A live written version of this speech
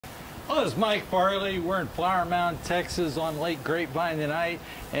Hello, it's Mike Farley. We're in Flower Mound, Texas on Lake Grapevine tonight,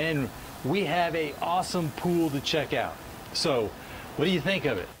 and we have an awesome pool to check out. So, what do you think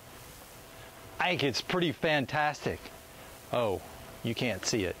of it? I think it's pretty fantastic. Oh, you can't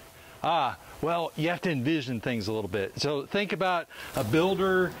see it. Well, you have to envision things a little bit. So think about a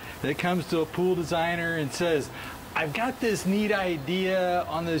builder that comes to a pool designer and says, I've got this neat idea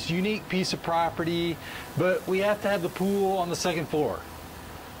on this unique piece of property, but we have to have the pool on the second floor.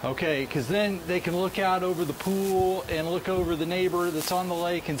 Okay, because then they can look out over the pool and look over the neighbor that's on the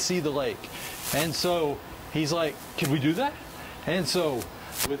lake and see the lake. And so he's like, can we do that? And so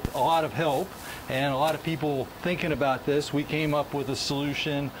with a lot of help and a lot of people thinking about this, we came up with a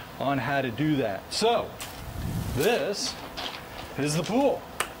solution on how to do that. So this is the pool.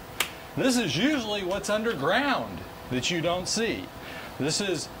 This is usually what's underground that you don't see. This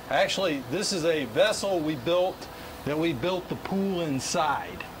is a vessel we built the pool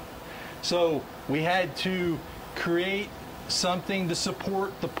inside. So we had to create something to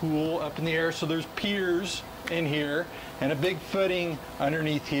support the pool up in the air. So there's piers in here and a big footing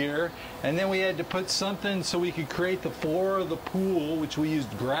underneath here. And then we had to put something so we could create the floor of the pool, which we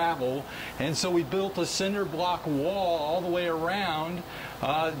used gravel. And so we built a cinder block wall all the way around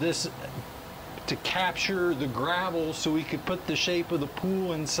this to capture the gravel so we could put the shape of the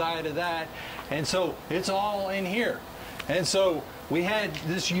pool inside of that. And so it's all in here. And so we had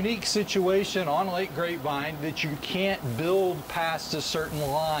this unique situation on Lake Grapevine that you can't build past a certain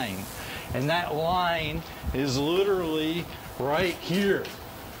line. And that line is literally right here.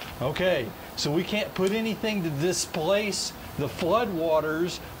 Okay, so we can't put anything to displace the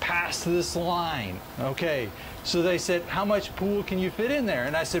floodwaters past this line. Okay, so they said, how much pool can you fit in there?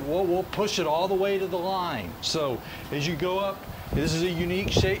 And I said, well, we'll push it all the way to the line. So as you go up, this is a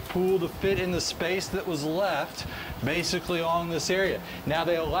unique shaped pool to fit in the space that was left basically along this area. Now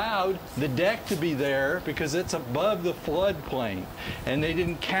they allowed the deck to be there because it's above the floodplain and they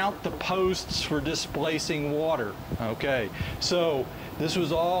didn't count the posts for displacing water. Okay, so this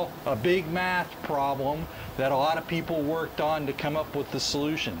was all a big math problem that a lot of people worked on to come up with the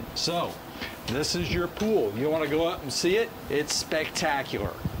solution. So this is your pool. You want to go up and see it? It's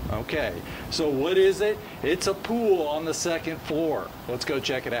spectacular. Okay, so what is it? It's a pool on the second floor. Let's go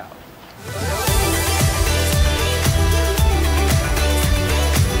check it out.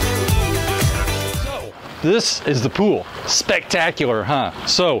 So, this is the pool. Spectacular, huh?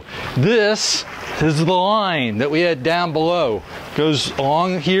 So, this is the line that we had down below. Goes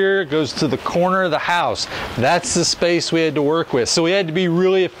along here, goes to the corner of the house. That's the space we had to work with. So we had to be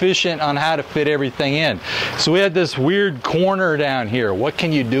really efficient on how to fit everything in. So we had this weird corner down here. What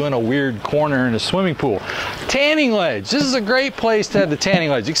can you do in a weird corner in a swimming pool? Tanning ledge. This is a great place to have the tanning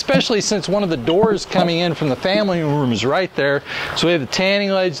ledge, especially since one of the doors coming in from the family room is right there. So we have the tanning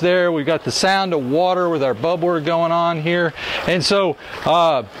ledge there. We've got the sound of water with our bubbler going on here. And so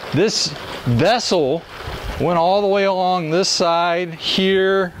this vessel went all the way along this side,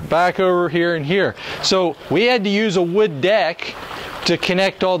 here, back over here, and here. So we had to use a wood deck to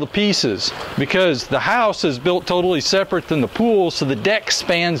connect all the pieces because the house is built totally separate than the pool, so the deck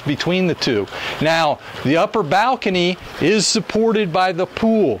spans between the two. Now, the upper balcony is supported by the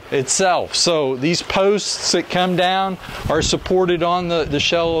pool itself. So these posts that come down are supported on the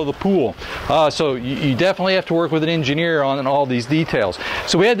shell of the pool. So you definitely have to work with an engineer on all these details.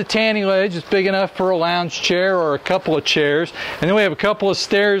 So we had the tanning ledge. It's big enough for a lounge chair or a couple of chairs. And then we have a couple of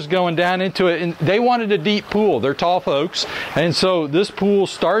stairs going down into it. And they wanted a deep pool. They're tall folks. And so this pool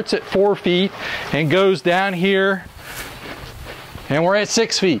starts at 4 feet and goes down here, and we're at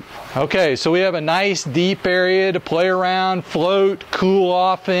 6 feet. Okay, so we have a nice deep area to play around, float, cool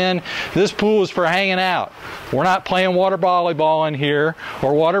off in. This pool is for hanging out. We're not playing water volleyball in here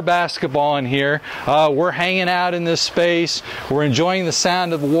or water basketball in here. We're hanging out in this space. We're enjoying the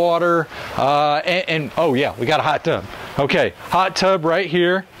sound of the water. And oh yeah, we got a hot tub. Okay, hot tub right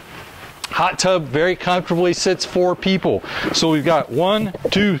here. Hot tub very comfortably sits 4 people. So we've got 1,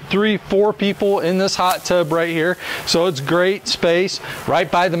 2, 3, 4 people in this hot tub right here. So it's great space right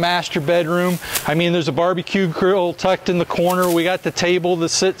by the master bedroom. I mean, there's a barbecue grill tucked in the corner. We got the table that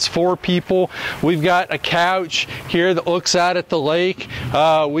sits 4 people. We've got a couch here that looks out at the lake.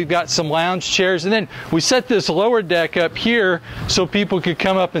 We've got some lounge chairs. And then we set this lower deck up here so people could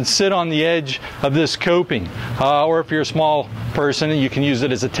come up and sit on the edge of this coping. Or if you're a small person, you can use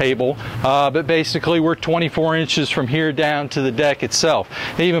it as a table. But basically we're 24 inches from here down to the deck itself.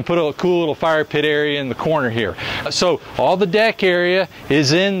 They even put a cool little fire pit area in the corner here. So all the deck area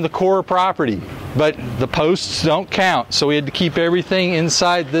is in the core property. but the posts don't count, so we had to keep everything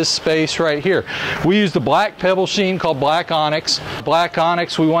inside this space right here. We used a black pebble sheen called black onyx. Black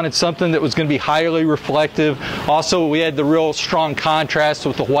onyx, we wanted something that was going to be highly reflective. Also, we had the real strong contrast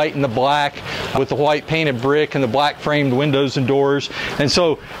with the white and the black, with the white painted brick and the black framed windows and doors. And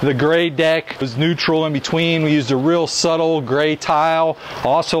so the gray deck was neutral in between. We used a real subtle gray tile,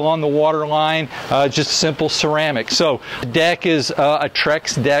 also on the water line, just simple ceramic. So the deck is a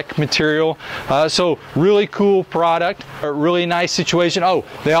Trex deck material. So really cool product, a really nice situation. Oh,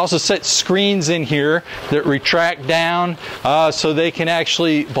 they also set screens in here that retract down so they can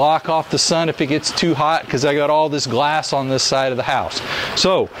actually block off the sun if it gets too hot, because I got all this glass on this side of the house.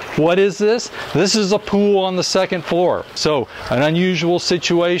 So what is this? This is a pool on the second floor. So an unusual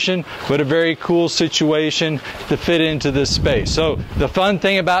situation, but a very cool situation to fit into this space. So the fun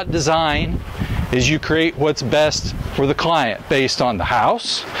thing about design is you create what's best for the client based on the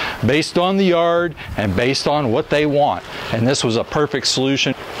house, based on the yard, and based on what they want. And this was a perfect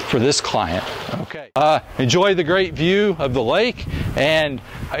solution for this client. Okay. Enjoy the great view of the lake and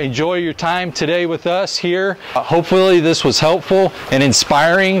enjoy your time today with us here. Hopefully this was helpful and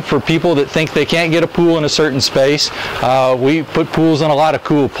inspiring for people that think they can't get a pool in a certain space. We put pools in a lot of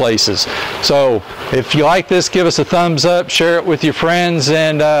cool places. So if you like this, give us a thumbs up, share it with your friends,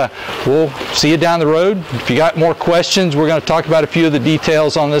 and we'll see you down the road. If you got more questions, we're going to talk about a few of the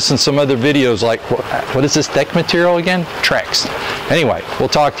details on this in some other videos, like what is this deck material again? Trex. Anyway, we'll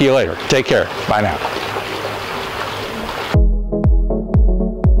talk to you later. Take care. Bye now.